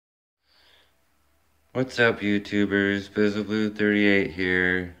What's up, YouTubers? BizzleBlue38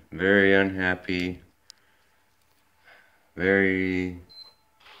 here. Very unhappy. Very,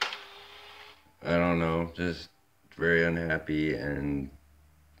 I don't know, just very unhappy and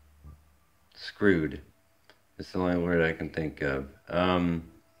screwed. It's the only word I can think of.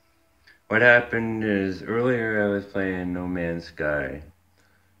 What happened is earlier I was playing No Man's Sky.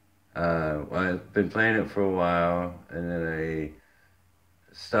 Well, I've been playing it for a while, and then I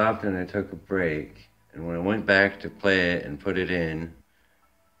stopped and I took a break. And when I went back to play it and put it in,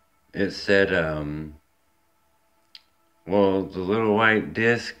 it said, well, the little white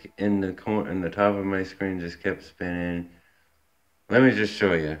disc in the top of my screen just kept spinning. Let me just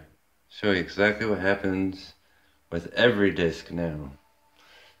show you exactly what happens with every disc now.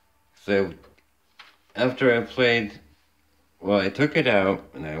 So after I played, well, I took it out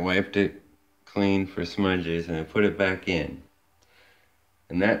and I wiped it clean for smudges and I put it back in.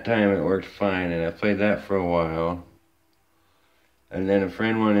 And that time it worked fine, and I played that for a while. And then a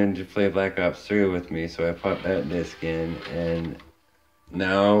friend wanted to play Black Ops 3 with me, so I popped that disc in, and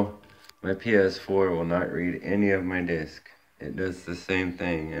now my PS4 will not read any of my disc. It does the same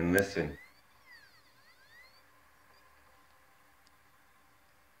thing. And listen.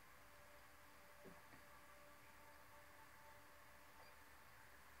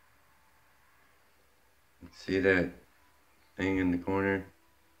 See that thing in the corner?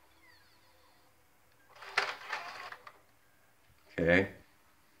 Okay.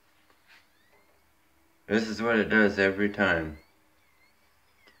 This is what it does every time.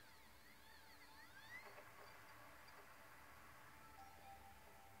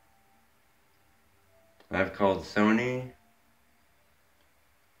 I've called Sony.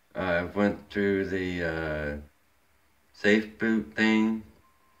 I've went through the safe boot thing.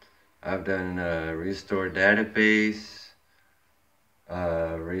 I've done restore database,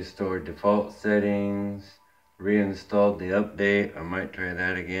 restore default settings, reinstalled the update. I might try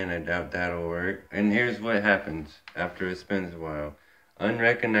that again. I doubt that'll work. And here's what happens after it spins a while.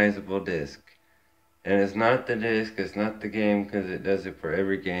 Unrecognizable disk. And it's not the disc, it's not the game, because it does it for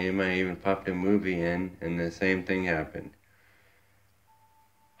every game. I even popped a movie in, and the same thing happened.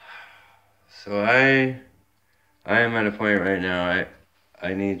 So I am at a point right now.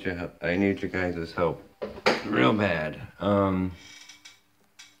 I need your help. I need you guys' help, real bad.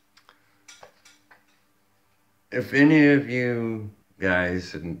 If any of you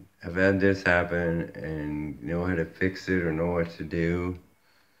guys have had this happen and know how to fix it or know what to do,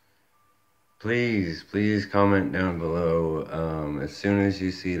 please comment down below. As soon as you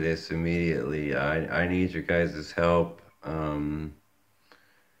see this, immediately. I need your guys' help. I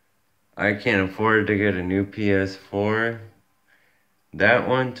can't afford to get a new PS4. That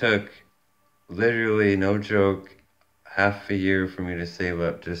one took, literally, no joke, half a year for me to save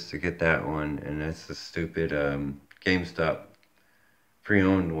up just to get that one. And that's the stupid GameStop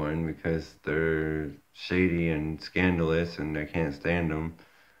pre-owned one, because they're shady and scandalous and I can't stand them.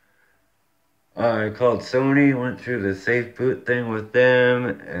 I called Sony, went through the safe boot thing with them,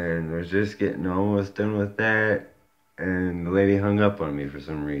 and was just getting almost done with that, and the lady hung up on me for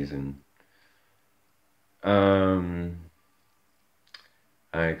some reason.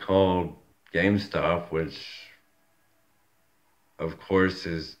 I called GameStop, which of course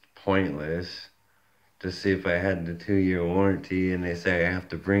is pointless, to see if I had the 2-year warranty, and they say I have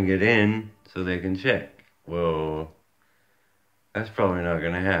to bring it in so they can check. Well, that's probably not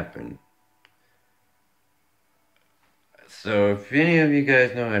going to happen. So if any of you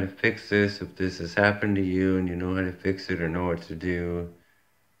guys know how to fix this, if this has happened to you and you know how to fix it or know what to do,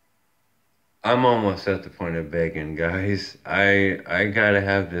 I'm almost at the point of begging, guys. I gotta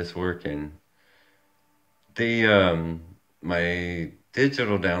have this working. My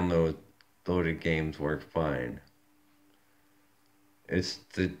digital downloaded games work fine. It's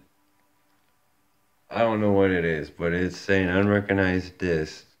I don't know what it is, but it's saying unrecognized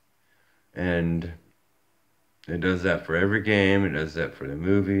disc, and it does that for every game. It does that for the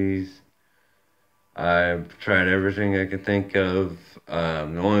movies. I've tried everything I could think of.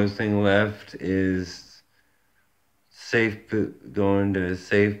 The only thing left is safe boot, going to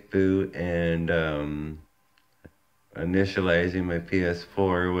safe boot and initializing my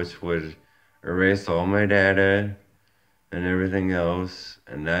PS4, which would erase all my data and everything else.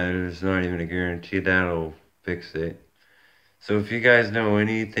 And there's not even a guarantee that'll fix it. So if you guys know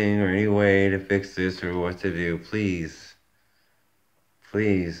anything or any way to fix this or what to do, please,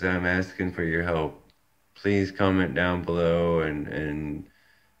 I'm asking for your help. Please comment down below and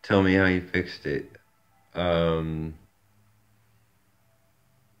tell me how you fixed it.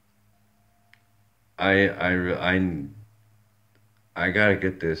 I gotta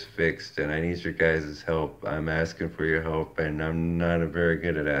get this fixed, and I need your guys' help. I'm asking for your help, and I'm not very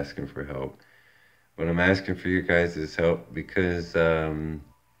good at asking for help. But I'm asking for your guys' help because you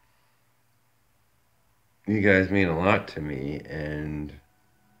guys mean a lot to me, and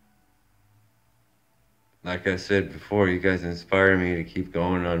like I said before, you guys inspire me to keep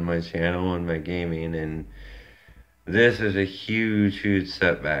going on my channel and my gaming, and this is a huge, huge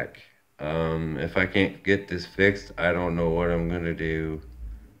setback. If I can't get this fixed, I don't know what I'm gonna do.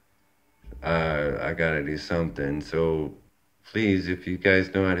 I gotta do something. So please, if you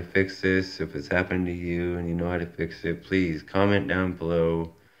guys know how to fix this, if it's happened to you and you know how to fix it, please comment down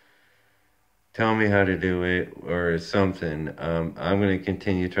below. Tell me how to do it or something. I'm gonna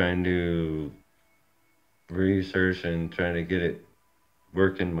continue trying to research and trying to get it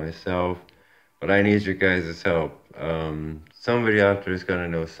working myself. But I need your guys' help. Somebody out there's gotta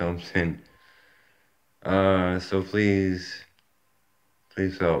know something. So please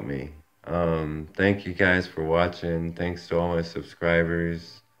help me. Thank you guys for watching. Thanks to all my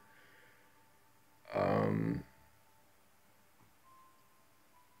subscribers. Um,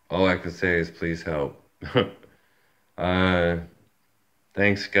 all I can say is please help. uh,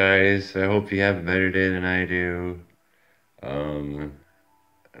 thanks guys. I hope you have a better day than I do. Um,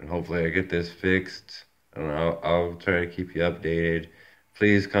 and hopefully I get this fixed. And I'll try to keep you updated.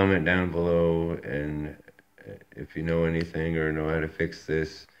 Please comment down below and if you know anything or know how to fix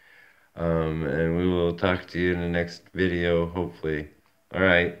this. And we will talk to you in the next video, hopefully. All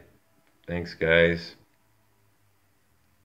right. Thanks, guys.